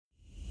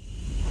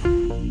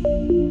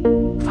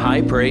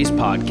High Praise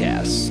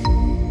Podcast.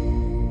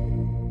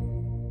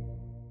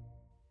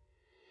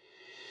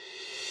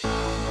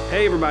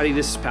 Hey everybody,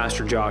 this is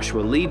Pastor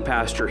Joshua, lead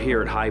pastor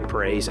here at High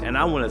Praise, and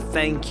I want to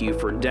thank you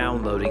for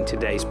downloading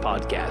today's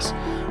podcast.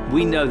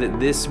 We know that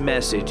this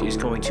message is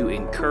going to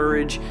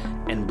encourage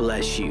and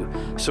bless you.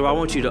 So I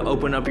want you to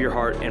open up your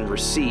heart and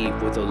receive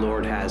what the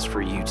Lord has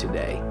for you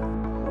today.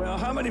 Well,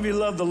 how many of you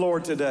love the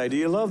Lord today? Do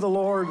you love the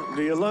Lord?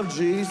 Do you love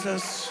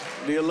Jesus?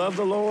 Do you love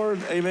the Lord?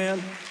 Amen.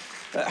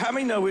 How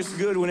many know it's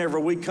good whenever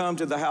we come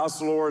to the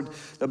house of the Lord?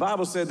 The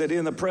Bible said that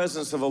in the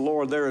presence of the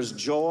Lord there is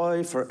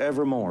joy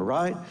forevermore,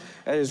 right?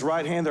 At his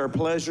right hand there are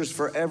pleasures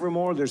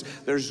forevermore.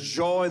 There's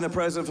joy in the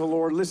presence of the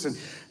Lord. Listen,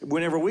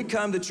 whenever we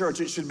come to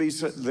church, it should be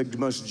the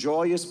most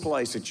joyous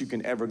place that you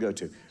can ever go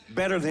to.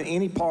 Better than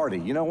any party.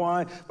 You know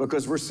why?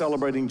 Because we're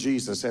celebrating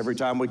Jesus every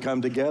time we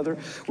come together.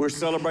 We're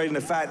celebrating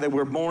the fact that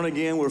we're born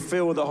again. We're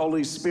filled with the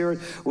Holy Spirit.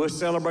 We're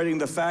celebrating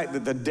the fact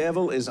that the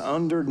devil is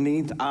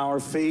underneath our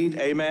feet.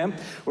 Amen.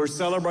 We're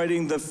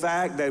celebrating the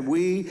fact that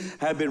we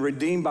have been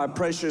redeemed by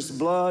precious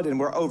blood and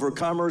we're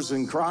overcomers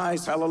in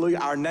Christ. Hallelujah.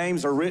 Our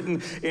names are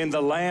written in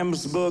the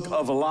Lamb's book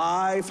of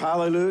life.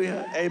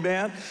 Hallelujah.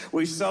 Amen.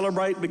 We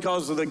celebrate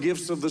because of the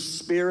gifts of the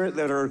Spirit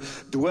that are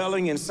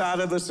dwelling inside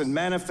of us and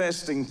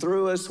manifesting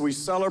through us. We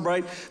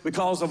celebrate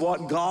because of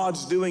what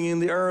God's doing in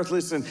the earth.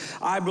 Listen,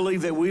 I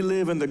believe that we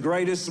live in the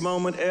greatest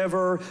moment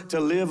ever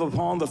to live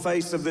upon the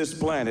face of this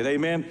planet.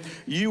 Amen.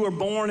 You were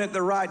born at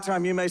the right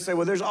time. You may say,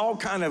 well, there's all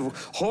kind of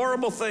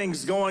horrible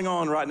things going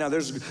on right now.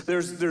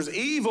 There's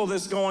evil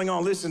that's going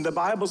on. Listen, the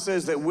Bible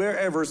says that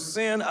wherever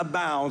sin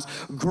abounds,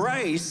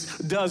 grace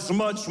does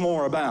much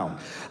more abound.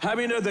 How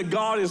many know that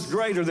God is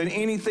greater than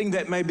anything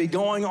that may be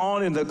going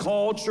on in the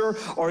culture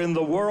or in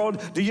the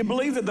world? Do you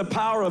believe that the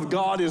power of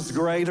God is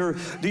greater?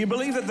 Do you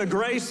believe that the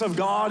grace of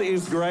God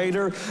is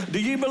greater?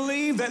 Do you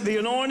believe that the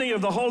anointing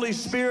of the Holy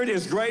Spirit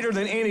is greater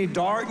than any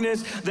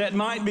darkness that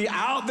might be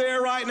out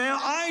there right now?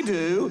 I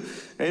do.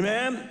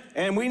 Amen.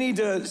 And we need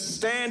to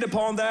stand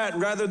upon that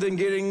rather than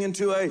getting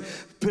into a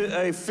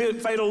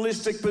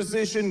fatalistic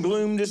position,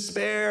 gloom,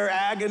 despair,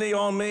 agony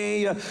on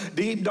me,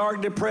 deep,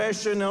 dark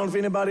depression. I don't know if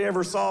anybody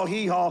ever saw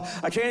Hee Haw.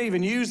 I can't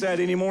even use that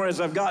anymore as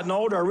I've gotten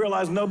older. I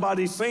realize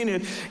nobody's seen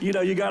it. You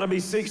know, you got to be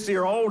 60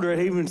 or older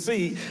to even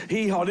see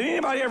Hee Haw. Did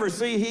anybody ever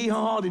see Hee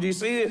Haw? Did you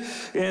see it?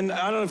 And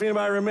I don't know if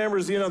anybody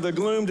remembers, you know, the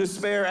gloom,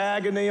 despair,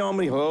 agony on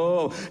me.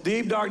 Oh,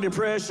 deep, dark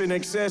depression,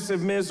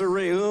 excessive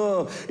misery.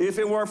 Oh, if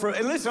it weren't for...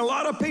 And listen, a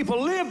lot of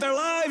people live their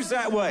lives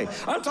that way.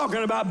 I'm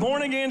talking about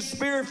born-again,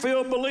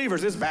 Spirit-filled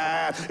believers. It's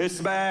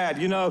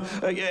bad, you know,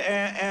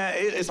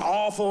 it's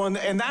awful,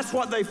 and that's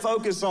what they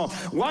focus on.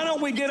 Why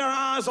don't we get our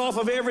eyes off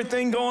of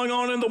everything going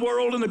on in the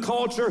world and the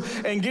culture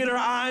and get our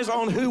eyes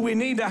on who we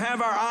need to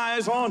have our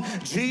eyes on?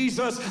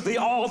 Jesus, the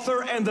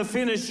author and the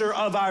finisher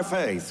of our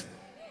faith.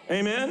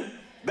 Amen?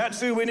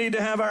 That's who we need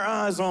to have our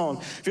eyes on.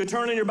 If you're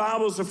turning your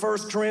Bibles to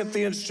 1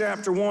 Corinthians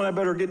chapter 1, I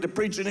better get to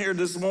preaching here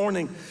this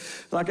morning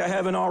like I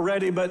haven't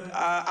already, but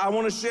I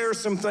want to share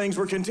some things.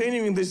 We're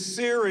continuing this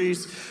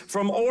series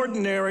from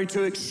ordinary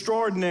to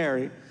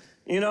extraordinary.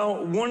 You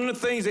know, one of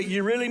the things that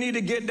you really need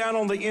to get down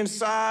on the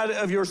inside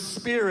of your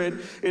spirit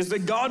is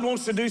that God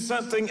wants to do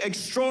something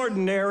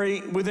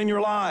extraordinary within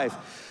your life.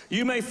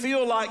 You may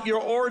feel like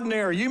you're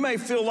ordinary. You may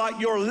feel like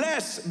you're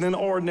less than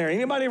ordinary.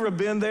 Anybody ever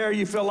been there?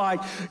 You feel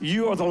like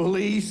you are the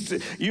least.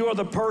 You are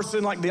the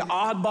person like the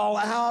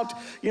oddball out,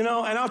 you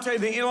know? And I'll tell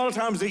you, a lot of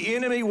times the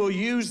enemy will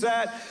use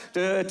that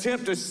to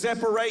attempt to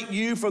separate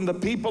you from the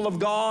people of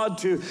God,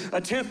 to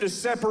attempt to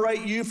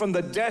separate you from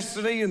the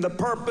destiny and the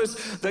purpose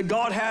that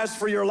God has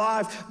for your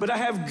life. But I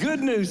have good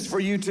news for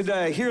you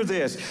today. Hear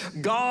this.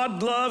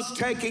 God loves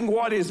taking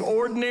what is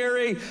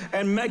ordinary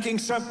and making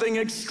something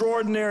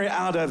extraordinary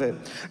out of it.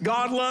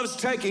 God loves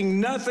taking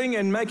nothing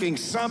and making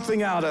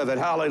something out of it.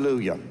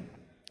 Hallelujah.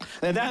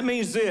 And that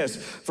means this.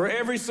 For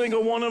every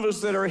single one of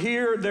us that are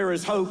here, there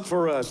is hope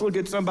for us. Look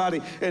at somebody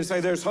and say,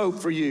 there's hope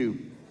for you.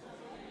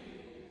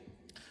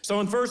 So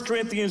in 1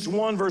 Corinthians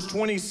 1, verse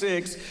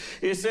 26,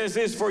 it says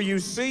this, for you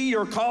see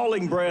your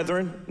calling,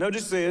 brethren,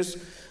 notice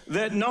this,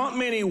 that not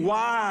many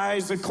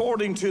wise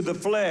according to the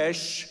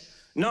flesh,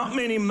 not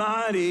many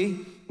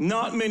mighty,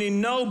 not many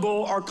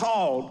noble are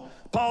called.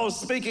 Paul's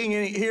speaking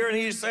here and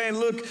he's saying,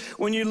 look,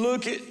 when you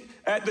look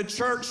at the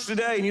church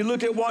today and you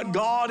look at what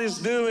God is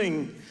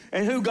doing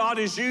and who God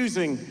is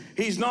using,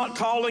 He's not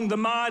calling the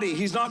mighty.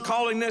 He's not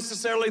calling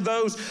necessarily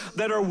those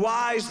that are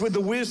wise with the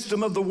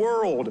wisdom of the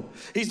world.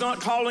 He's not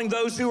calling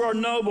those who are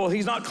noble.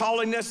 He's not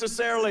calling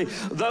necessarily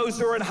those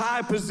who are in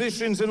high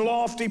positions and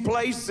lofty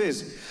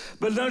places.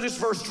 But notice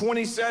verse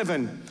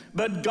 27,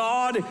 but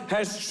God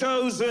has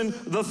chosen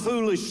the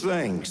foolish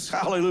things.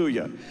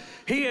 Hallelujah.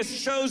 He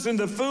has chosen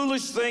the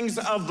foolish things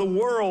of the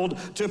world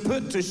to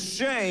put to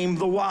shame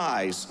the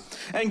wise.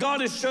 And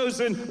God has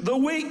chosen the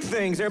weak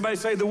things. Everybody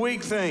say the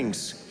weak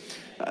things.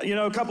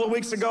 A couple of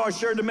weeks ago, I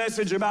shared a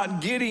message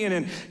about Gideon.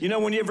 And,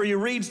 whenever you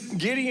read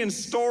Gideon's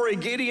story,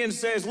 Gideon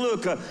says,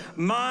 look,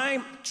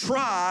 my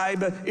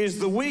tribe is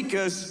the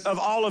weakest of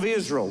all of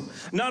Israel.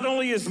 Not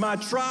only is my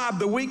tribe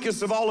the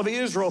weakest of all of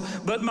Israel,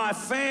 but my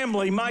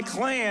family, my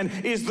clan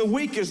is the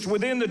weakest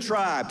within the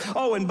tribe.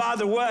 Oh, and by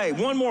the way,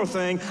 one more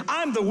thing,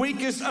 I'm the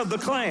weakest of the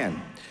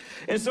clan.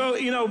 And so,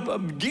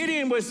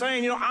 Gideon was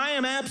saying, I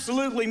am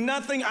absolutely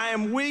nothing. I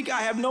am weak. I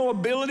have no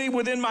ability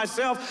within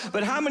myself.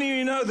 But how many of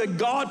you know that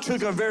God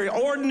took a very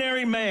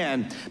ordinary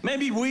man,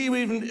 maybe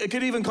we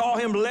could even call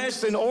him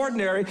less than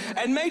ordinary,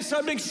 and made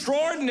something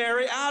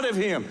extraordinary out of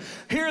him?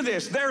 Hear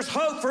this. There's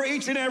hope for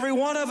each and every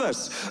one of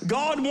us.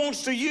 God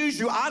wants to use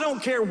you. I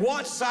don't care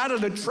what side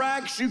of the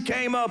tracks you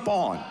came up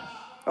on.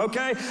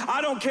 Okay?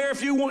 I don't care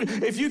if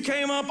you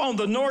came up on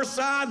the north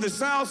side, the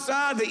south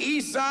side, the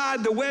east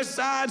side, the west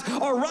sides,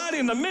 or right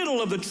in the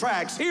middle of the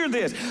tracks. Hear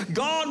this.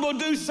 God will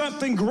do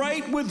something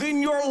great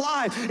within your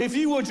life if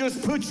you will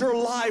just put your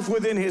life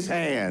within his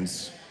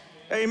hands.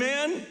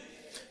 Amen?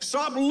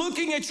 Stop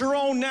looking at your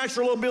own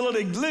natural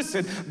ability.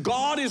 Listen,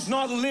 God is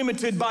not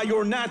limited by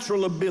your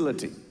natural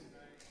ability.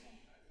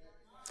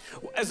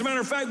 As a matter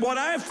of fact, what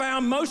I have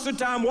found most of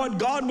the time, what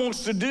God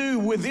wants to do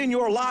within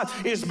your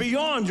life is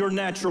beyond your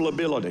natural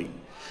ability.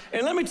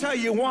 And let me tell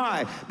you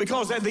why.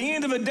 Because at the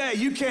end of the day,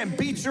 you can't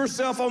beat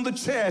yourself on the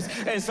chest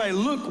and say,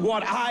 look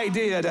what I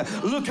did.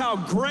 Look how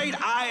great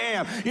I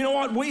am. You know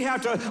what?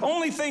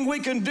 Only thing we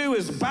can do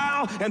is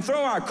bow and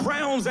throw our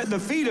crowns at the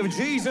feet of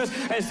Jesus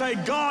and say,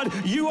 God,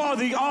 you are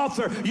the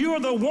author. You are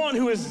the one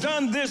who has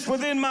done this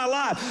within my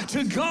life.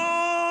 To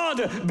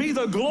God be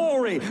the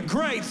glory,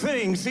 great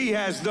things he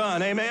has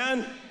done.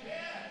 Amen?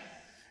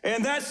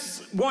 And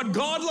that's what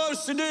God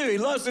loves to do. He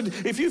loves to,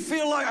 if you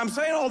feel like, I'm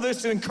saying all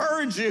this to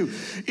encourage you,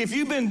 if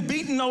you've been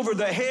beaten over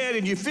the head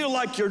and you feel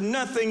like you're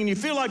nothing and you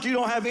feel like you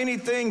don't have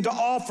anything to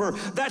offer,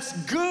 that's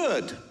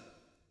good.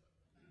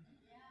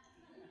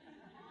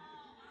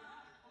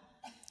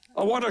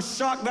 Oh, what a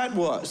shock that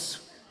was.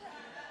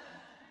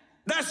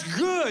 That's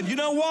good. You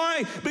know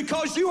why?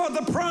 Because you are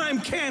the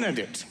prime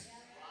candidate.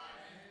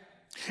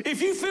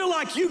 If you feel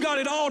like you got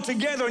it all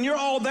together and you're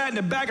all that in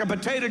a bag of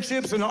potato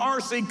chips and an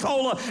RC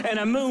Cola and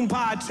a moon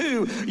pie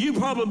too, you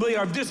probably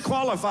are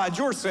disqualified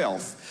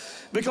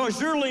yourself because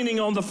you're leaning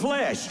on the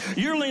flesh.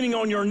 You're leaning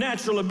on your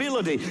natural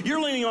ability.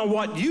 You're leaning on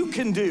what you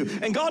can do.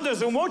 And God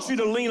doesn't want you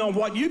to lean on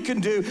what you can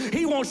do.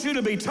 He wants you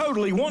to be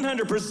totally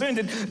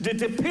 100%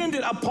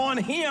 dependent upon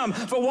him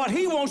for what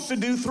he wants to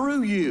do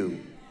through you.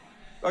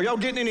 Are y'all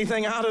getting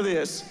anything out of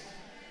this?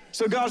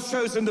 So God's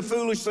chosen the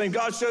foolish things.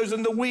 God's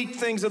chosen the weak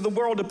things of the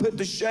world to put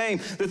to shame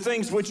the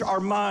things which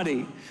are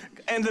mighty.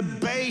 And the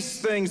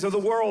base things of the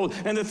world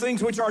and the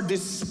things which are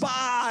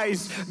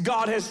despised,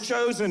 God has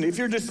chosen. If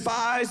you're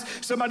despised,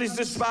 somebody's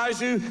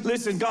despised you,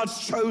 listen,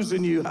 God's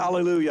chosen you.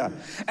 Hallelujah.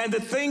 And the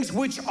things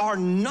which are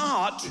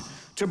not,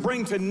 to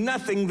bring to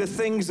nothing the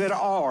things that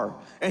are.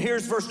 And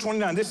here's verse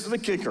 29. This is the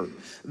kicker.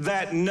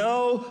 That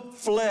no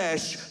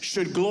flesh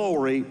should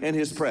glory in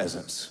his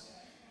presence.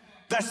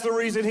 That's the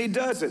reason he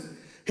does it.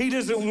 He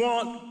doesn't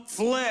want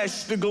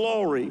flesh to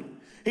glory.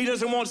 He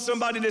doesn't want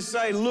somebody to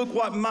say, look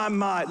what my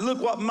might, look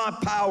what my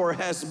power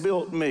has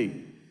built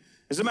me.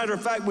 As a matter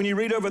of fact, when you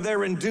read over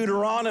there in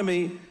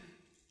Deuteronomy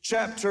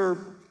chapter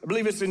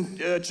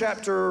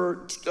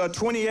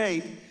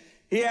 28,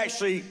 he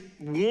actually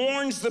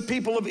warns the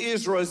people of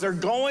Israel as they're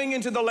going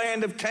into the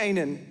land of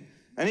Canaan.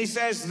 And he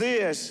says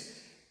this,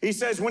 he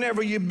says,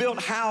 whenever you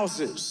built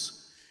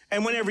houses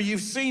and whenever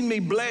you've seen me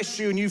bless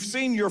you and you've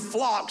seen your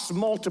flocks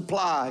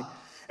multiply,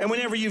 and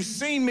whenever you've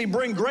seen me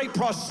bring great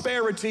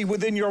prosperity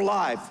within your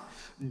life,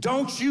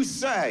 don't you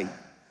say,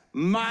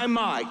 my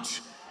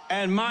might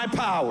and my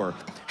power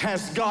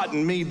has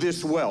gotten me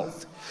this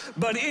wealth.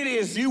 But it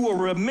is, you will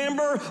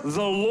remember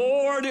the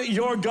Lord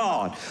your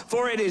God,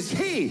 for it is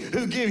he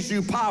who gives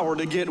you power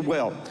to get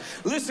wealth.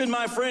 Listen,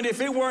 my friend, if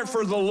it weren't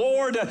for the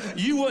Lord,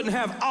 you wouldn't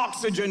have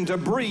oxygen to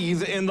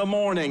breathe in the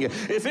morning.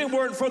 If it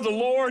weren't for the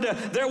Lord,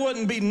 there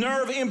wouldn't be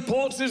nerve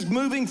impulses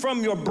moving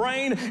from your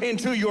brain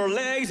into your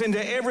legs,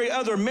 into every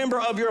other member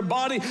of your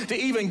body to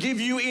even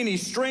give you any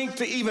strength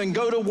to even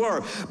go to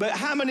work. But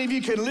how many of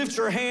you can lift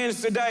your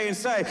hands today and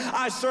say,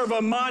 I serve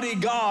a mighty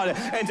God,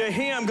 and to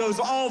him goes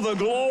all the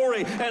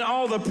glory and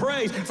all the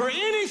praise for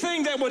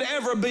anything that would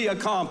ever be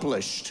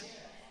accomplished.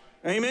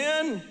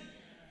 Amen?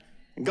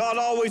 God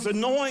always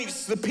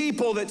anoints the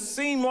people that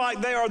seem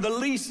like they are the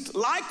least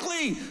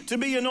likely to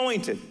be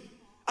anointed.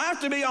 I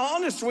have to be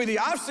honest with you.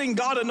 I've seen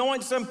God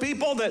anoint some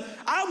people that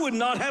I would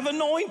not have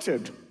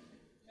anointed.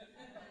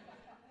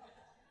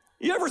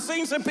 You ever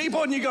seen some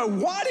people and you go,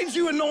 why did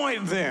you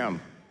anoint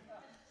them?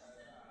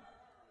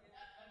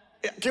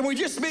 Can we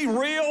just be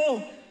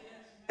real?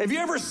 Have you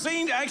ever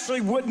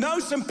would know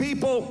some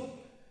people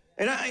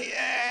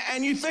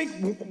and you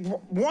think,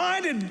 why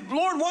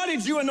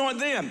did you anoint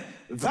them?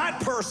 That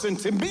person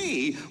to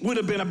me would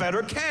have been a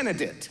better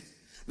candidate.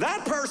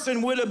 That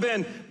person would have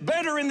been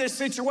better in this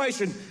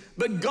situation.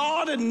 But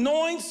God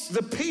anoints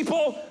the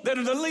people that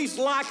are the least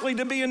likely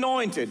to be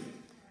anointed.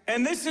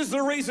 And this is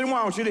the reason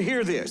why I want you to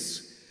hear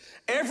this.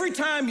 Every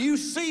time you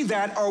see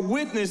that or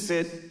witness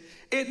it,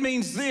 it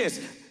means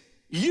this: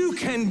 you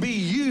can be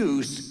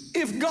used.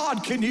 If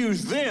God can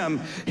use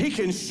them, he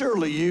can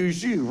surely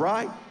use you,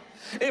 right?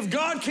 If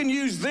God can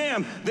use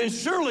them, then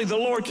surely the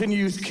Lord can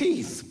use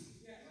Keith.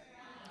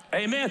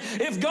 Amen.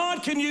 If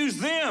God can use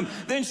them,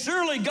 then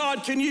surely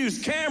God can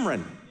use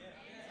Cameron.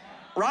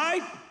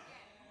 Right?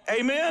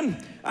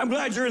 Amen. I'm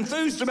glad you're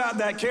enthused about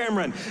that,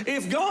 Cameron.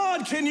 If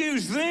God can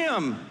use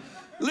them,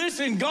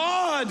 listen,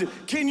 God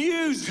can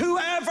use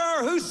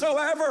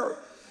whosoever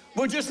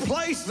will just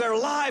place their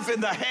life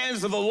in the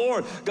hands of the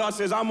Lord. God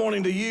says, I'm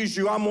wanting to use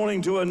you. I'm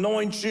wanting to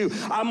anoint you.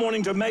 I'm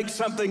wanting to make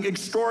something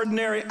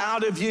extraordinary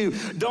out of you.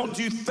 Don't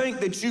you think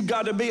that you've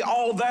got to be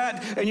all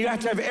that and you have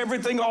to have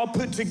everything all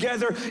put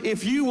together?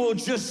 If you will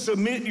just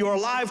submit your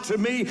life to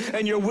me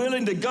and you're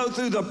willing to go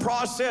through the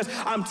process,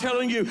 I'm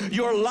telling you,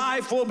 your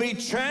life will be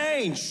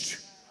changed.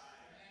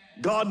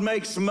 God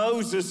makes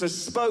Moses a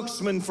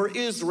spokesman for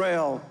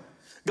Israel.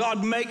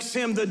 God makes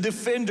him the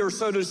defender,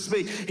 so to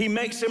speak. He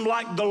makes him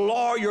like the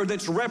lawyer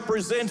that's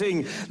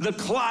representing the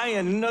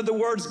client. In other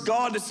words,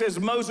 God says,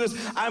 Moses,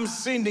 I'm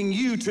sending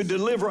you to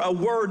deliver a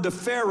word to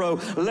Pharaoh.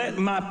 Let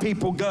my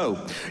people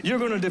go. You're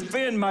going to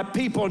defend my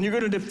people, and you're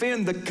going to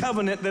defend the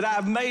covenant that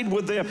I've made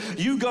with them.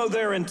 You go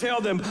there and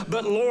tell them,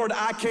 but Lord,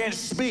 I can't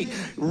speak.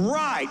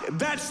 Right,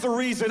 that's the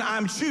reason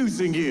I'm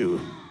choosing you.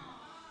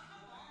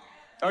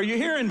 Are you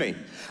hearing me?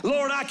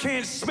 Lord, I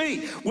can't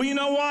speak. Well, you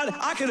know what?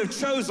 I could have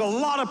chose a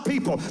lot of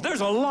people. There's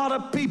a lot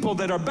of people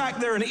that are back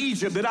there in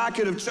Egypt that I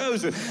could have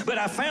chosen. But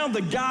I found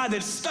the guy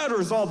that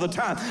stutters all the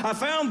time. I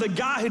found the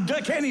guy who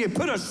can't even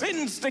put a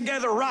sentence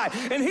together right.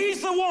 And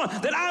he's the one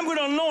that I'm going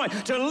to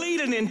anoint to lead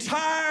an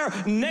entire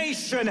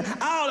nation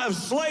out of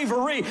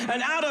slavery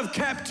and out of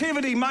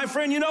captivity. My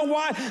friend, you know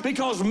why?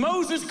 Because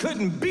Moses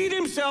couldn't beat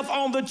himself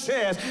on the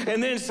chest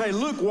and then say,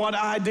 look what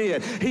I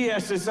did. He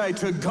has to say,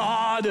 to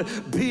God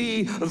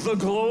be the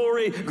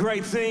glory,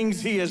 great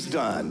things he has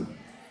done.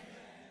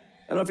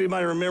 I don't know if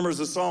anybody remembers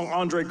the song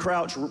Andre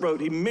Crouch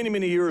wrote many,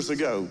 many years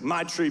ago,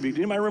 My Tribute.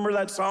 Anybody remember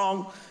that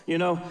song? You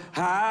know,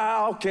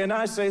 how can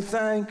I say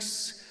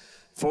thanks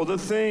for the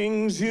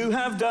things you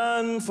have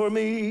done for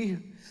me?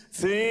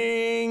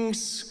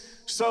 Things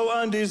so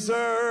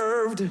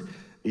undeserved,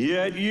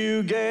 yet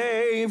you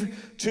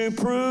gave to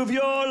prove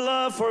your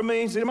love for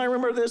me. Does anybody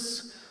remember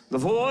this? The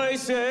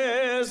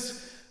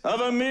voices of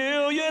a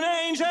million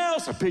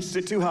angels, I pitched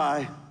it too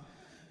high,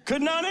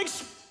 could not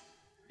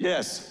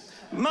yes,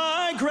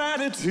 my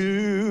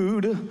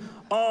gratitude,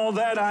 all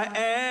that I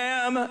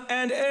am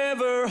and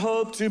ever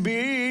hope to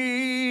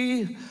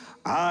be,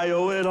 I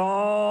owe it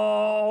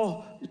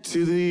all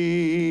to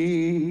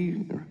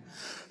thee.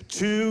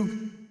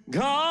 To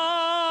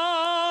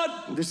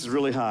God, this is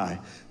really high,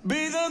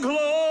 be the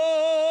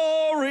glory.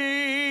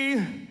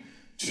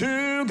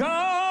 To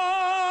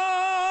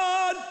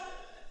God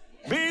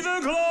be the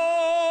glory.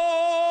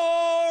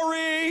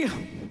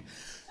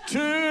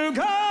 To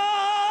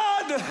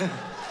God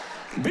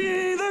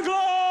be the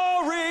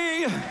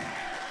glory.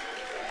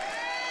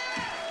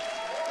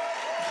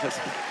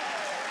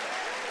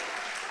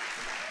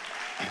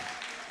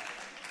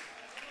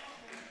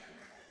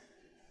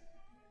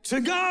 To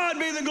God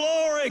be the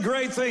glory,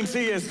 great things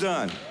he has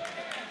done.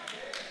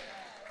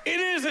 It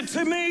isn't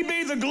to me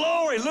be the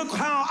glory. Look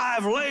how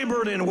I've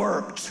labored and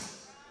worked.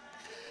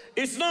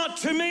 It's not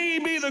to me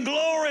be the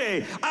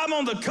glory. I'm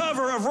on the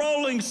cover of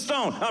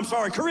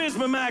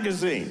Charisma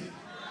magazine.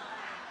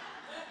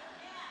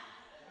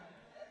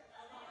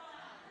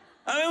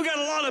 I mean, we got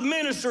a lot of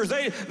ministers.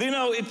 I don't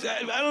know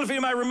if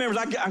anybody remembers.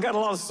 I got a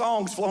lot of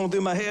songs flowing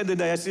through my head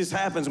today. It just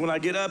happens when I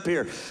get up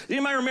here.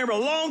 Anybody remember a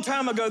long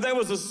time ago there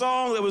was a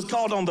song that was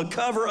called On the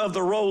Cover of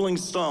the Rolling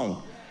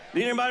Stone?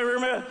 Did anybody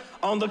remember?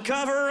 On the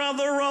cover of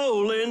the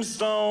Rolling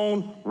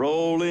Stone,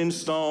 Rolling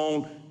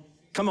Stone.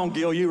 Come on,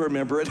 Gil, you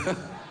remember it.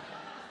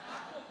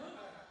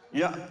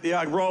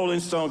 Yeah, Rolling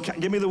Stone.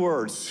 Give me the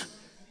words.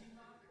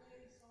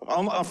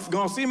 I'm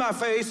gonna see my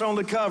face on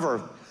the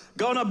cover.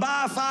 Gonna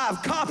buy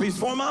 5 copies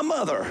for my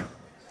mother.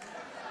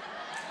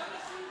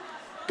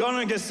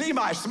 Gonna see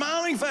my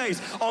smiling face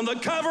on the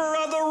cover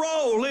of the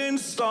Rolling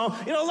Stone.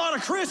 You know, a lot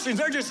of Christians,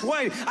 they're just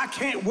waiting. I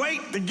can't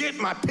wait to get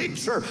my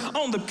picture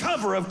on the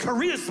cover of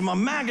Charisma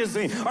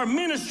magazine or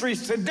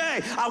Ministries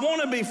Today. I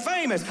want to be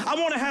famous. I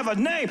want to have a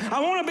name.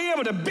 I want to be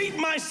able to beat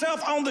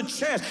myself on the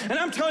chest. And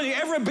I'm telling you,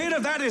 every bit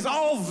of that is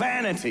all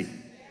vanity.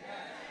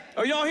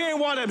 Are y'all hearing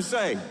what I'm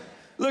saying?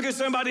 Look at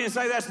somebody and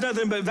say, that's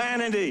nothing but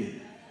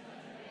vanity.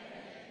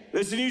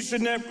 Listen, you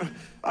should never,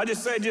 I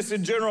just say just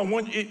in general,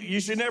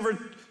 you should never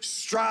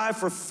strive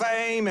for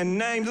fame and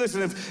name.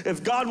 Listen,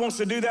 if God wants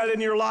to do that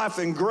in your life,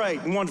 then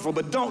great and wonderful,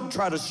 but don't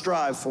try to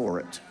strive for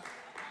it.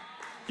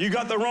 You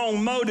got the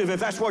wrong motive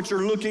if that's what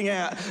you're looking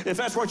at, if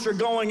that's what you're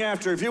going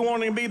after, if you're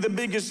wanting to be the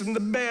biggest and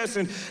the best,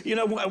 and, you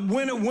know,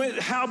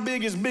 how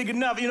big is big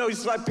enough? You know,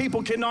 it's like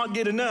people cannot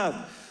get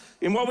enough.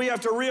 And what we have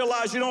to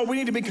realize, we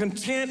need to be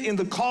content in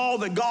the call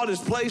that God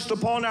has placed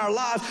upon our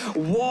lives.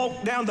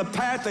 Walk down the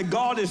path that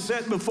God has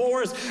set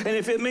before us. And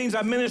if it means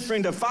I'm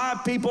ministering to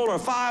 5 people or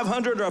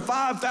 500 or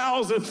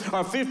 5,000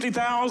 or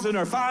 50,000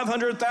 or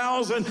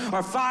 500,000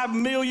 or 5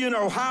 million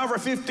or however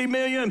 50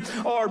 million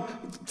or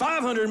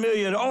 500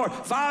 million or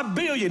 5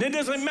 billion, it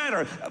doesn't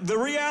matter. The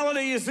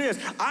reality is this: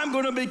 I'm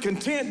going to be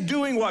content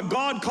doing what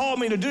God called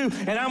me to do,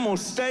 and I'm going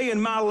to stay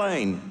in my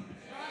lane.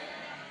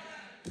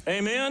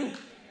 Amen?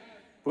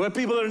 We have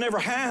people that are never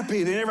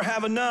happy. They never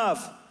have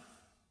enough.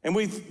 And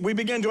we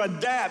begin to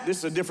adapt. This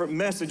is a different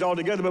message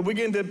altogether, but we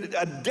begin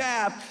to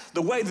adapt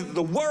the way that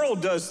the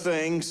world does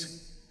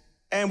things,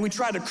 and we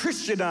try to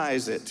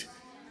Christianize it.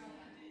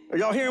 Are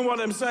y'all hearing what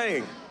I'm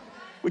saying?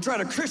 We try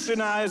to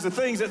Christianize the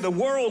things that the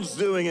world's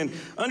doing, and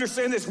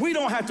understand this: we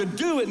don't have to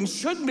do it and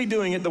shouldn't be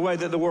doing it the way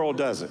that the world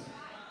does it.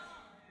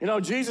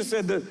 Jesus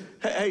said that,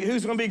 hey,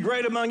 who's going to be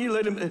great among you?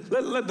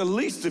 Let the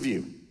least of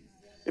you.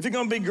 If you're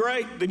going to be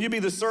great, then you be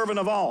the servant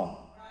of all.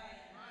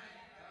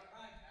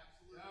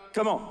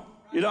 Come on.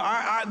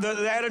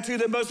 The attitude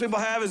that most people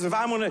have is if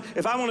I want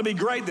to be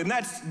great, then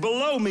that's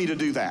below me to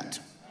do that.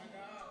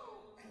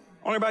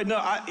 I want everybody to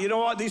know, you know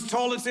what? These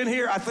toilets in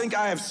here, I think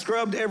I have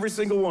scrubbed every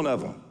single one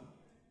of them.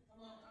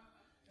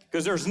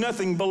 Because there's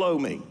nothing below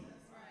me.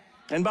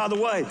 And by the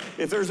way,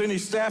 if there's any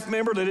staff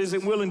member that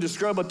isn't willing to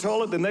scrub a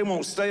toilet, then they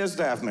won't stay a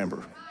staff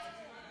member.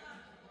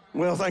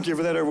 Well, thank you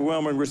for that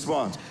overwhelming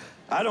response.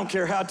 I don't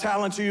care how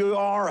talented you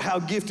are, how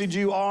gifted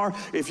you are.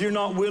 If you're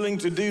not willing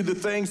to do the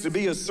things to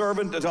be a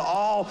servant to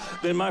all,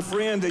 then my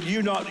friend, that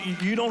you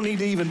don't need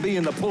to even be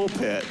in the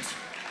pulpit.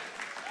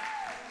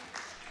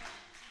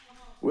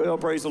 Well,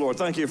 praise the Lord.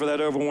 Thank you for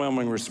that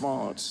overwhelming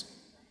response.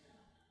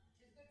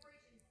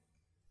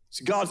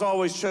 See, God's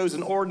always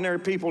chosen ordinary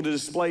people to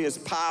display his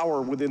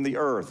power within the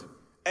earth.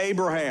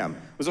 Abraham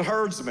was a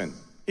herdsman.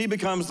 He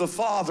becomes the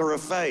father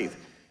of faith.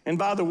 And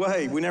by the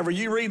way, whenever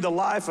you read the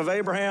life of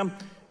Abraham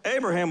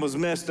was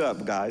messed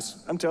up,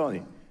 guys. I'm telling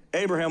you.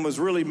 Abraham was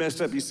really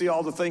messed up. You see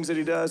all the things that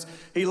he does?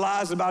 He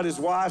lies about his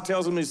wife,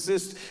 tells him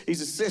she's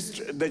his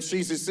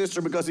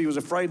sister because he was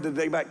afraid that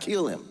they might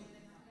kill him.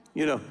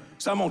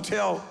 So I'm gonna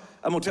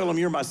tell him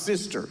you're my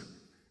sister.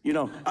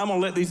 I'm gonna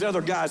let these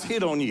other guys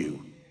hit on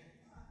you.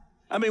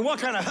 I mean, what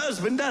kind of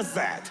husband does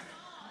that?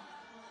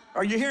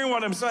 Are you hearing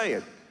what I'm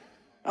saying?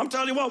 I'm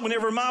telling you what,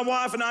 whenever my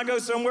wife and I go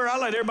somewhere, I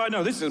let everybody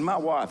know, this is my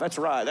wife. That's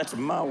right, that's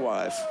my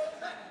wife.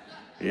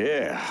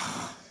 Yeah.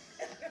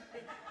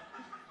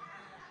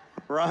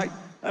 Right?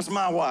 That's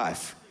my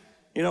wife.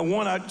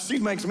 She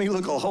makes me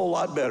look a whole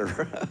lot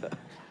better.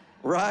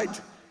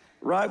 Right?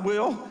 Right,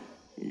 Will?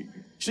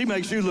 She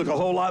makes you look a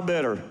whole lot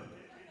better.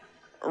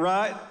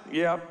 Right?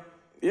 Yeah.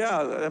 Yeah,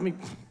 I mean,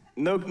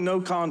 no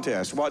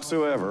contest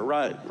whatsoever.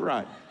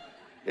 Right.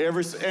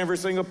 Every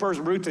single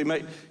person. Ruthie,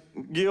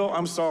 Gil,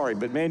 I'm sorry,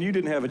 but man, you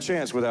didn't have a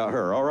chance without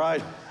her, all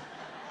right?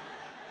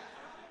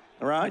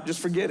 All right? Just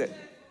forget it.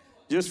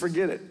 Just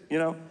forget it,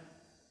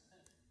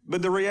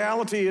 But the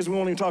reality is, we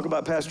won't even talk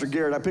about Pastor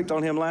Garrett. I picked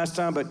on him last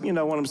time, but you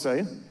know what I'm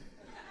saying.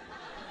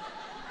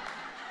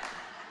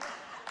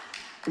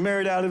 He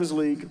married out of his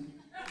league.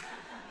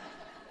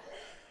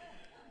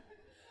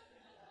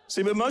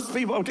 See, but most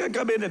people,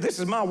 come in, this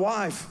is my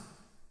wife.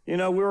 We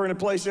were in a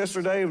place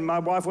yesterday, and my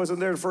wife wasn't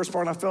there the first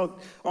part, and I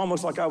felt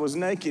almost like I was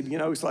naked.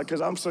 It's like,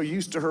 because I'm so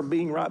used to her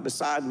being right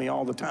beside me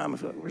all the time. I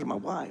feel like, where's my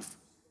wife?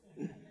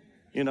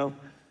 And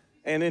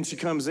then she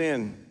comes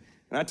in,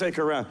 and I take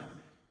her around.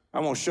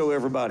 I'm going to show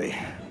everybody.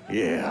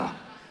 Yeah.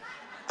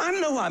 I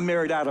know I'm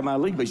married out of my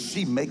league, but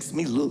she makes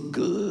me look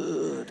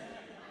good.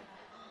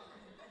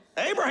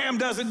 Abraham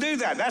doesn't do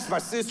that. That's my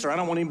sister. I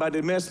don't want anybody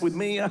to mess with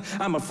me.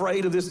 I'm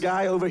afraid of this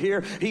guy over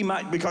here. He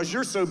might, because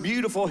you're so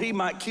beautiful, he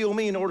might kill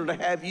me in order to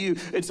have you.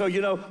 And so,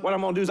 what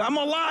I'm going to do is I'm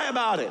going to lie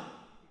about it.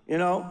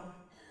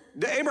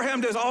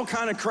 Abraham does all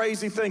kind of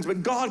crazy things,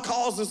 but God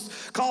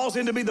calls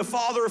him to be the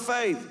father of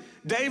faith.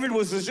 David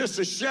was just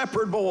a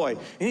shepherd boy,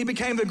 and he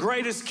became the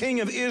greatest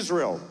king of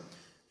Israel.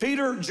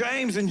 Peter,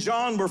 James, and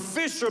John were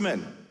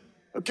fishermen,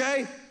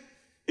 okay?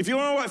 If you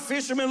want to know what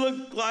fishermen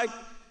look like,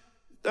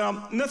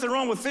 nothing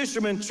wrong with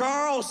fishermen.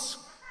 Charles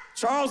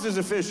is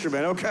a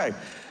fisherman, okay.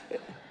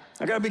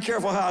 I got to be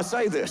careful how I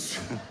say this.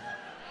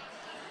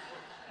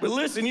 But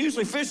listen,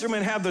 usually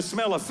fishermen have the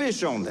smell of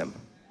fish on them.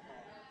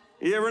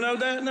 You ever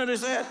notice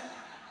that?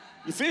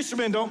 You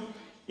fishermen don't.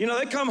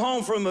 They come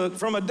home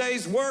from a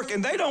day's work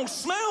and they don't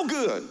smell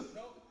good,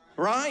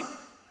 right?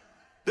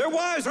 Their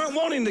wives aren't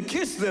wanting to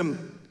kiss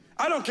them.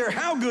 I don't care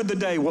how good the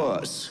day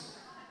was,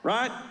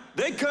 right?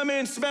 They come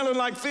in smelling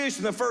like fish,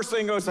 and the first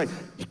thing goes say,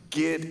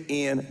 get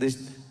in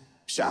this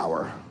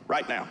shower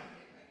right now.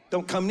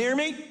 Don't come near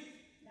me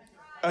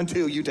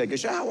until you take a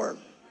shower.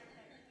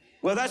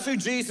 Well, that's who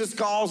Jesus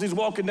calls. He's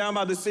walking down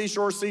by the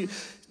seashore. See,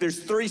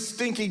 there's 3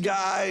 stinky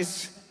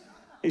guys.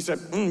 He said,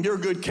 you're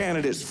good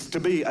candidates to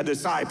be a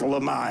disciple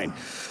of mine.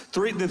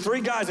 The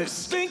 3 guys that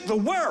stink the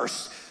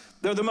worst.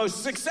 They're the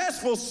most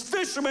successful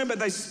fishermen, but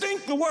they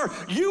stink the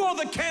worst. You are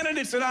the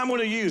candidates that I'm going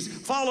to use.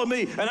 Follow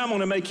me, and I'm going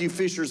to make you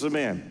fishers of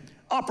men.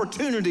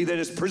 Opportunity that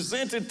is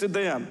presented to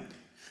them.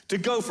 to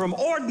go from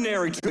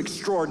ordinary to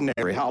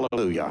extraordinary.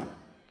 Hallelujah.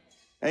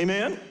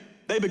 Amen.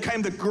 They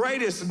became the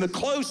greatest and the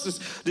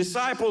closest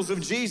disciples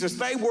of Jesus.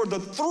 They were the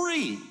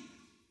three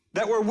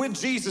that were with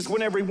Jesus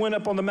whenever he went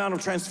up on the Mount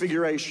of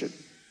Transfiguration.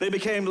 They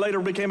later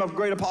became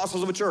great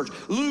apostles of a church.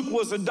 Luke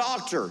was a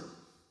doctor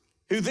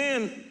who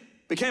then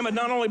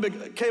not only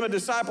became a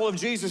disciple of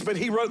Jesus, but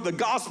he wrote the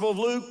Gospel of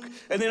Luke,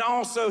 and then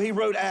also he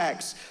wrote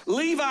Acts.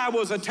 Levi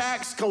was a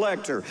tax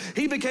collector.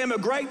 He became a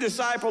great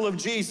disciple of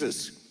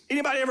Jesus.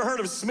 Anybody ever heard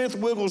of Smith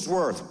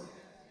Wigglesworth?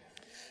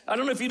 I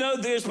don't know if you know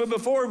this, but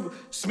before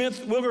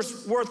Smith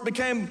Wigglesworth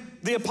became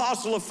the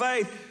apostle of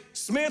faith,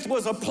 Smith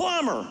was a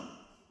plumber,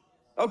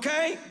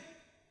 okay?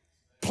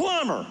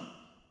 Plumber.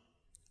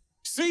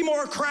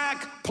 Seymour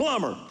Crack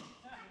plumber.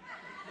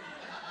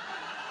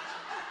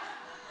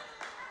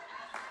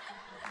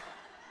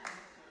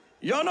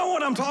 Y'all know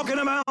what I'm talking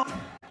about?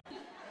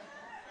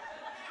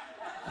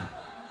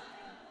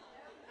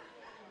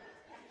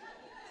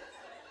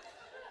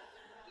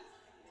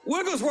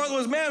 Wigglesworth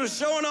was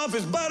showing off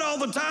his butt all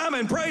the time,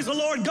 and praise the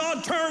Lord,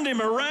 God turned him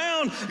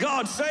around.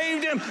 God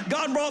saved him.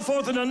 God brought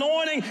forth an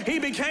anointing. He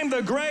became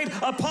the great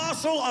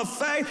apostle of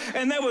faith,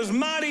 and there was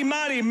mighty,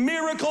 mighty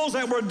miracles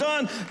that were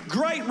done,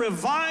 great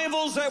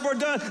revivals that were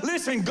done.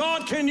 Listen,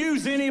 God can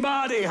use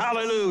anybody.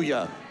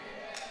 Hallelujah.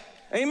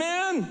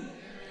 Amen?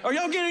 Are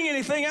y'all getting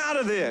anything out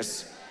of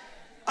this?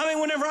 I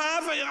mean, whenever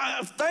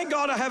thank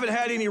God I haven't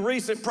had any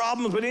recent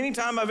problems, but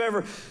anytime I've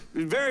ever,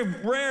 very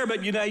rare,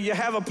 but you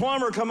have a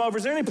plumber come over.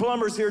 Is there any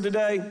plumbers here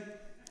today?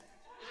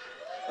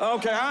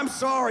 Okay, I'm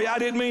sorry. I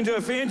didn't mean to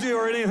offend you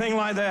or anything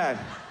like that.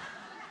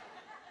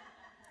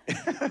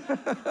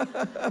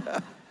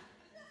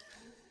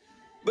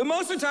 But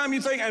most of the time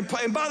you think,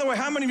 and by the way,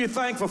 how many of you are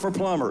thankful for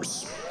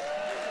plumbers?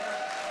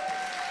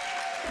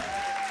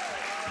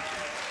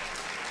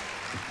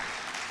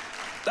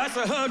 That's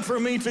a hug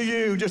from me to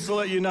you, just to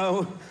let you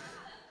know.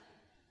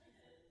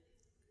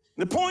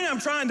 The point I'm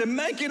trying to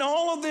make in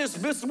all of this,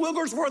 Mr.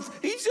 Wigglesworth,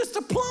 he's just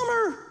a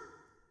plumber,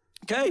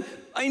 okay?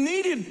 I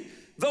needed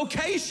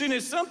vocation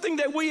is something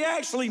that we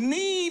actually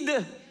need,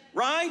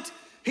 right?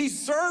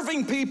 He's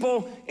serving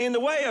people in the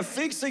way of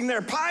fixing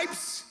their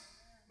pipes,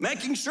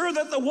 making sure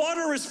that the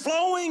water is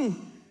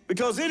flowing,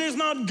 because it is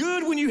not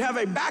good when you have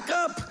a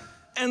backup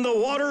and the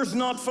water's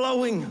not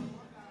flowing,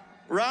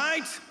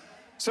 right?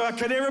 So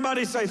can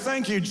everybody say,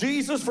 thank you,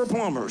 Jesus, for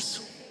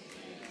plumbers?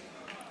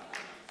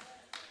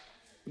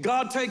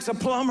 God takes a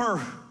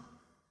plumber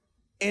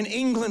in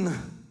England,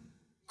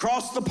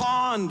 across the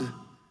pond,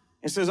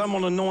 and says, I'm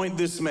going to anoint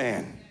this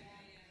man.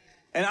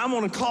 And I'm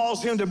going to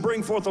cause him to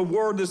bring forth a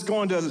word that's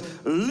going to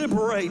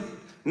liberate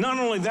not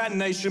only that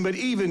nation, but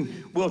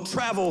even will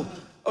travel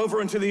over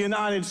into the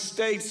United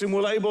States and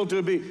will able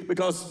to be,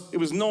 because it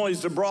was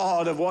noised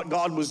abroad of what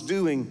God was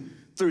doing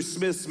through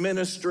Smith's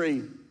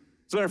ministry.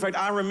 As a matter of fact,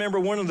 I remember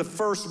one of the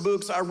first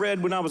books I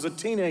read when I was a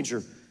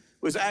teenager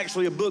was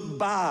actually a book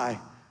by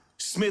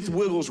Smith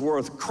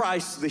Wigglesworth,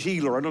 Christ the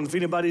Healer. I don't know if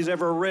anybody's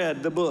ever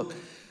read the book.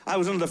 I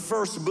was one of the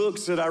first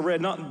books that I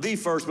read, not the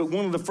first, but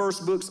one of the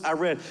first books I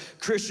read,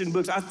 Christian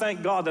books. I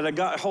thank God that I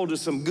got hold of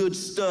some good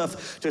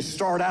stuff to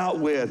start out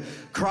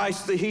with.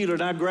 Christ the Healer,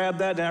 and I grabbed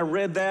that and I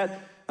read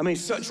that. I mean,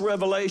 such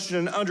revelation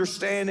and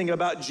understanding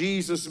about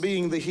Jesus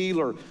being the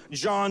healer.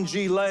 John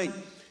G. Lake.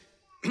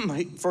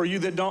 For you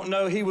that don't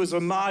know, he was a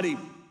mighty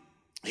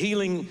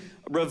healing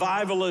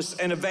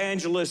revivalist and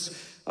evangelist,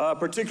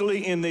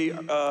 particularly in the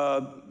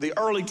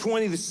early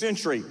 20th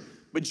century.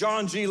 But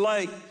John G.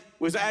 Lake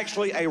was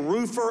actually a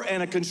roofer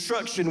and a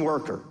construction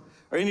worker.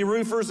 Are any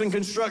roofers and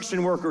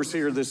construction workers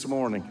here this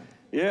morning?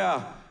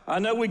 Yeah, I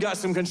know we got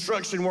some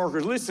construction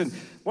workers. Listen,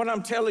 what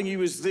I'm telling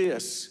you is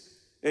this,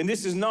 and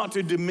this is not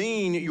to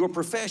demean your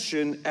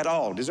profession at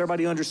all. Does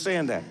everybody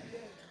understand that?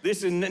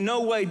 This in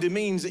no way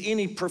demeans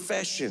any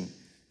profession.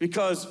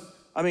 Because,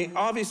 I mean,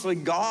 obviously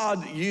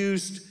God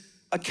used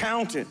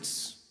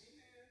accountants.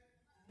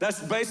 That's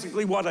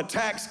basically what a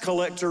tax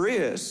collector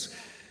is.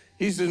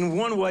 He's in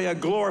one way a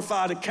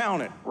glorified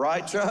accountant,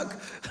 right,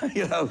 Chuck?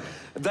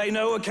 They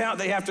know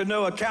they have to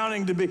know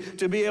accounting to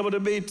be able to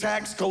be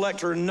tax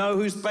collector and know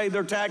who's paid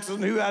their taxes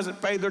and who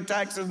hasn't paid their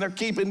taxes, and they're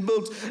keeping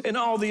books and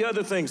all the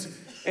other things.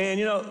 And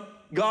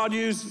God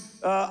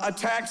used a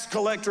tax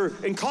collector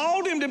and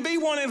called him to be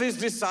one of his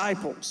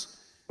disciples.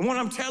 And what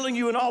I'm telling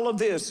you in all of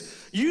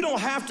this, you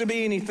don't have to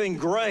be anything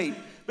great,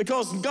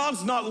 because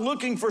God's not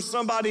looking for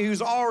somebody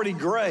who's already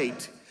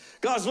great.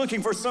 God's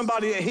looking for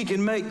somebody that he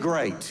can make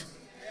great.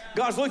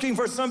 God's looking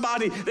for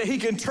somebody that he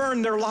can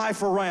turn their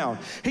life around.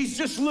 He's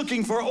just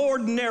looking for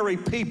ordinary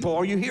people.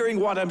 Are you hearing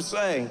what I'm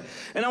saying?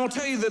 And I will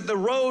tell you that the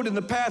road and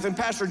the path, and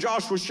Pastor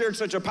Joshua shared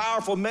such a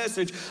powerful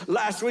message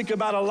last week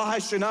about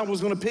Elisha, and I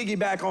was going to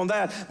piggyback on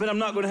that, but I'm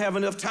not going to have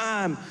enough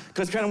time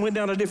because it kind of went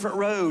down a different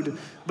road.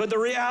 But the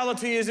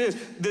reality is that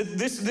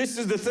this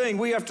is the thing.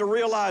 We have to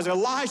realize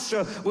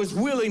Elisha was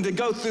willing to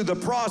go through the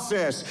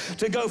process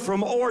to go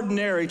from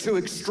ordinary to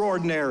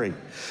extraordinary.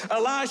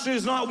 Elisha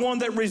is not one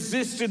that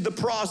resisted the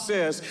process.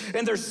 process.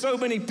 And there's so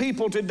many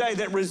people today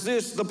that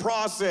resist the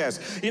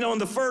process. You know,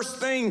 and the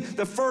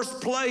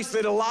first place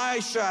that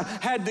Elisha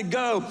had to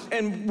go,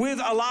 and with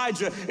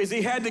Elijah, is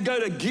he had to go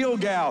to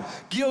Gilgal.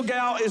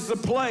 Gilgal is the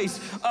place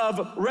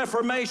of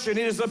reformation.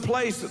 It is the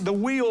place, the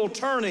wheel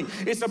turning.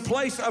 It's a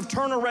place of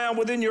turnaround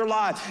within your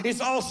life.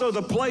 It's also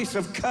the place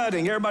of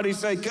cutting. Everybody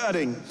say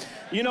cutting.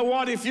 You know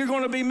what? If you're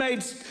going to be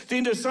made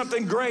into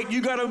something great,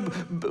 you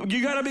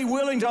gotta be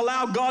willing to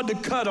allow God to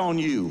cut on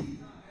you,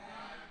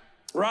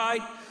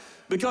 right?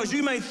 Because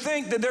you may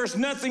think that there's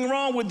nothing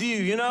wrong with you,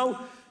 you know?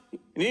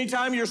 And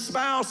anytime your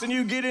spouse and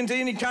you get into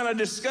any kind of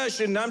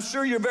discussion, I'm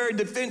sure you're very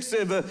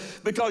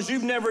defensive because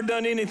you've never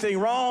done anything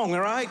wrong, all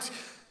right?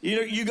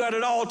 You got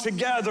it all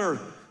together.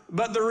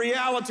 But the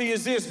reality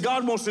is this: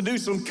 God wants to do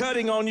some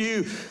cutting on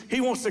you.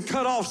 He wants to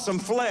cut off some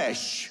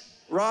flesh,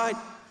 right?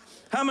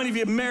 How many of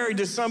you are married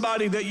to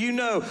somebody that you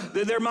know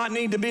that there might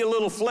need to be a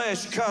little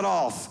flesh cut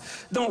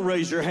off? Don't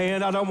raise your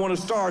hand. I don't want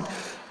to start.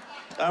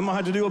 I'm going to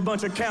have to do a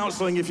bunch of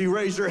counseling if you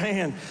raise your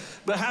hand.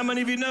 But how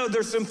many of you know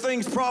there's some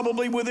things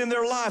probably within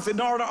their life that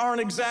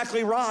aren't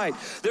exactly right?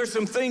 There's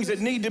some things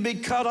that need to be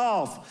cut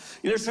off.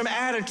 There's some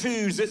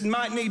attitudes that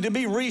might need to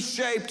be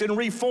reshaped and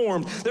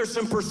reformed. There's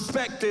some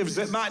perspectives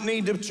that might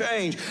need to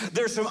change.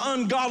 There's some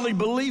ungodly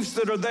beliefs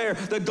that are there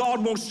that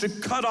God wants to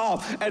cut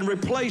off and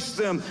replace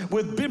them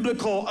with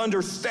biblical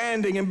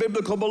understanding and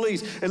biblical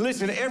beliefs. And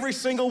listen, every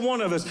single one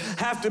of us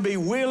have to be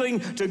willing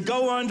to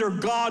go under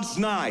God's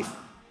knife.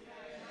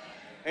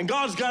 And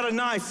God's got a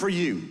knife for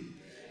you.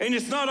 And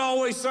it's not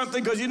always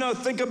something, because, you know,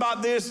 think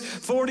about this,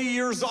 40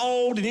 years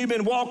old, and you've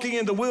been walking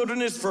in the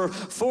wilderness for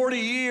 40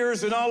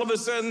 years, and all of a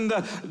sudden,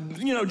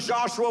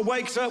 Joshua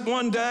wakes up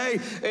one day,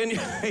 and,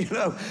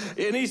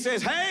 and he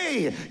says,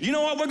 hey, you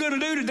know what we're going to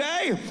do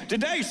today?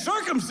 Today's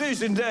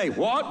circumcision day.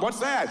 What?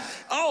 What's that?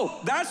 Oh,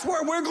 that's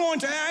where we're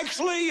going to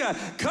actually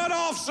cut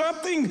off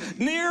something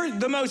near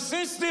the most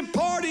sensitive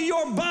part of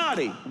your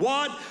body.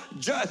 What?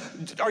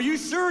 Are you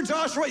sure,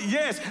 Joshua?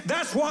 Yes,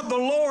 that's what the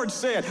Lord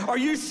said. Are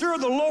you sure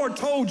the Lord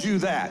told you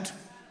that?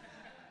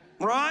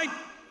 Right?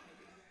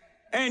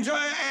 And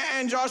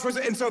Joshua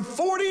said, and so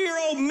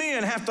 40-year-old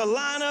men have to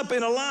line up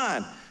in a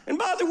line. And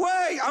by the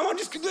way, I want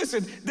to just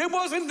listen, there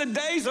wasn't the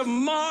days of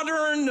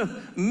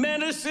modern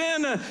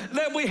medicine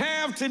that we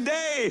have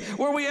today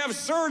where we have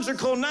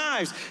surgical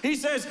knives. He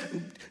says,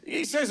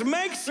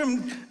 make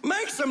some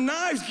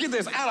knives, get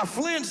this, out of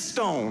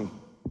Flintstone.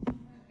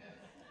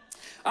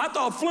 I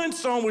thought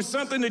Flintstone was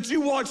something that you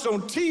watched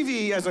on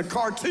TV as a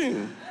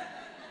cartoon.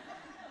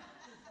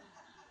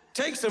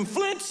 Take some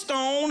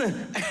Flintstone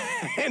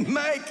and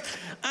make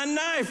a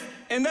knife,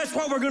 and that's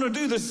what we're going to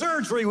do the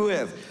surgery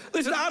with.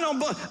 Listen,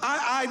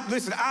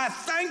 I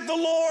thank the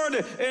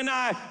Lord, and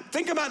I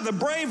think about the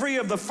bravery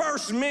of the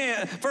first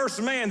man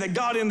that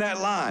got in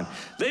that line.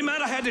 They might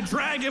have had to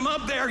drag him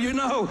up there,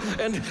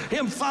 and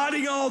him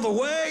fighting all the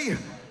way.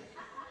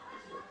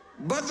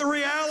 But the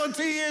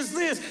reality is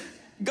this: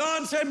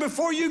 God said,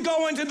 before you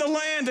go into the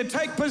land to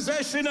take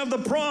possession of the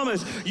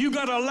promise, you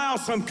got to allow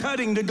some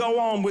cutting to go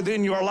on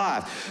within your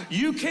life.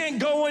 You can't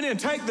go in and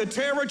take the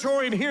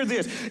territory. And hear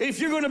this: if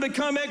you're going to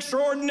become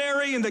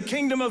extraordinary in the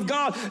kingdom of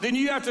God, then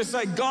you have to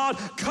say, God,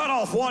 cut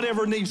off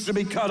whatever needs to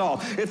be cut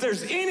off. If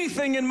there's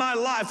anything in my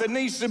life that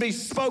needs to be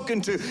spoken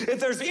to, if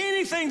there's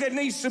anything that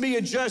needs to be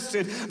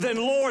adjusted, then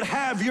Lord,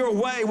 have your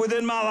way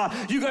within my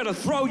life. You got to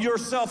throw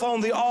yourself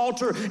on the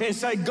altar and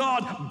say,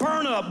 God,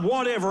 burn up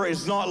whatever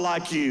is not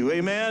like you.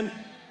 Amen.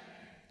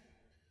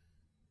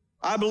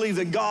 I believe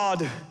that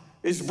God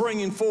is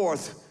bringing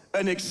forth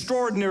an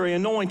extraordinary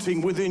anointing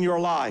within your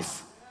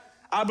life.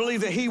 I believe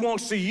that He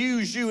wants to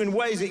use you in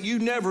ways that you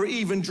never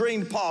even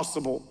dreamed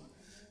possible.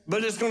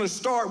 But it's going to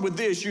start with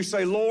this. You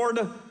say, Lord,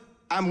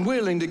 I'm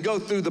willing to go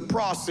through the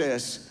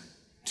process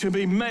to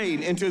be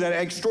made into that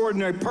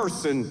extraordinary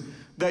person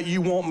that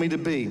you want me to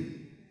be.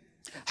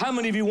 How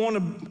many of you want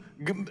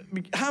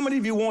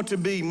to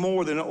be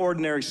more than an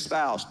ordinary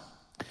spouse?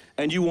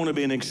 And you want to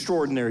be an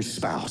extraordinary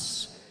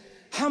spouse?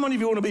 How many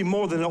of you want to be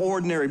more than an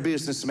ordinary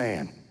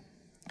businessman?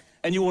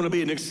 And you want to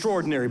be an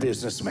extraordinary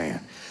businessman?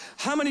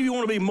 How many of you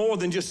want to be more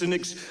than just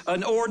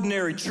an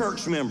ordinary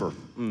church member?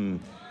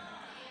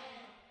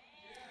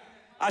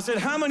 I said,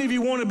 how many of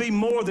you want to be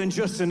more than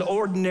just an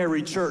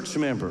ordinary church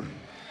member?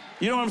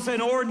 You know what I'm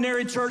saying?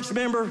 Ordinary church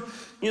member.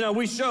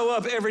 We show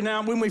up every now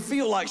and when we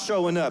feel like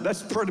showing up.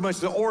 That's pretty much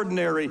the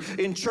ordinary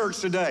in church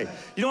today.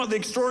 You know what the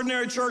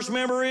extraordinary church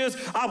member is?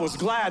 I was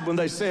glad when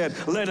they said,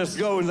 let us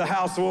go into the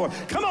house of the Lord.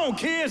 Come on,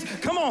 kids.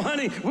 Come on,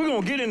 honey. We're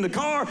going to get in the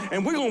car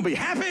and we're going to be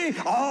happy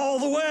all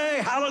the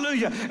way.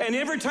 Hallelujah. And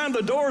every time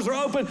the doors are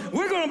open,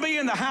 we're going to be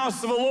in the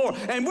house of the Lord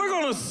and we're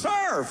going to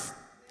serve.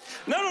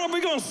 Not only are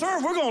we going to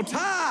serve, we're going to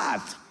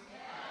tithe.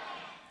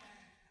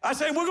 I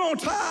say we're going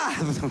to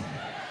tithe.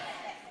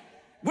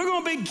 We're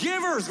going to be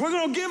givers. We're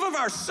going to give of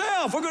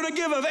ourselves. We're going to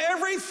give of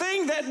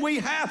everything that we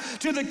have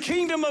to the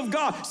kingdom of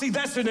God. See,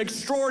 that's an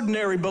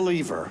extraordinary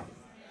believer.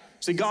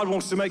 See, God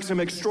wants to make some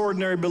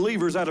extraordinary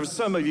believers out of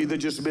some of you that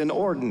just been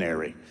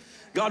ordinary.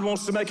 God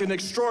wants to make an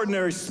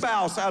extraordinary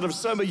spouse out of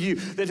some of you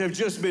that have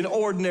just been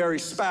ordinary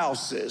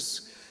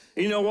spouses.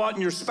 You know what?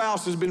 And your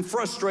spouse has been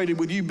frustrated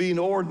with you being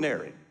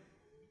ordinary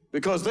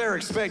because they're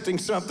expecting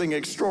something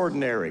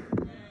extraordinary.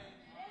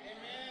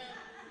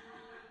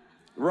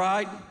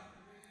 Right?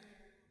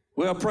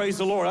 Well, praise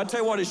the Lord. I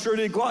tell you what, it sure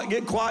did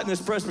get quiet in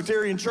this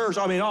Presbyterian church.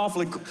 I mean,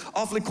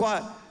 awfully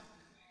quiet.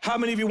 How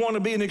many of you want to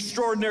be an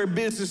extraordinary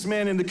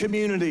businessman in the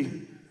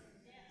community?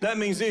 That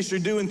means this, you're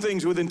doing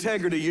things with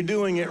integrity. You're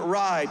doing it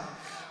right.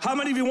 How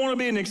many of you want to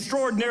be an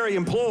extraordinary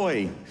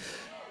employee?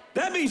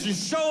 That means you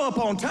show up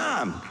on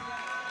time.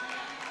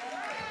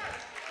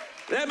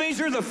 That means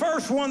you're the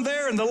first one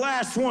there and the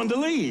last one to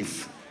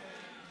leave.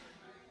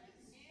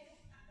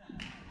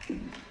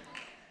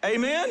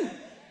 Amen?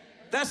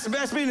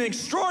 That's being an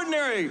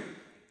extraordinary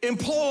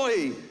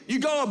employee. You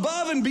go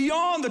above and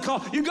beyond the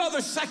call. You go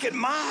the second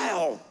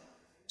mile.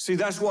 See,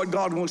 that's what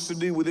God wants to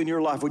do within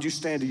your life. Would you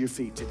stand to your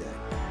feet today?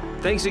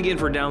 Thanks again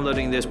for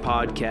downloading this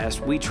podcast.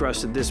 We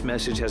trust that this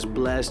message has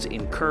blessed,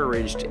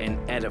 encouraged, and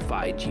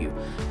edified you.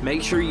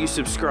 Make sure you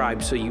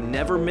subscribe so you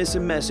never miss a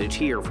message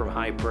here from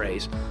High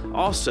Praise.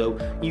 Also,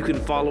 you can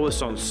follow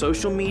us on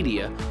social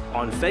media,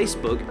 on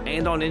Facebook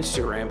and on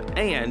Instagram,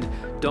 and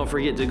don't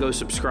forget to go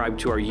subscribe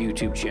to our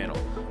YouTube channel.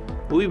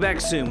 We'll be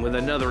back soon with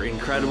another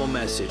incredible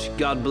message.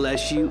 God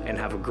bless you and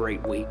have a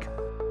great week.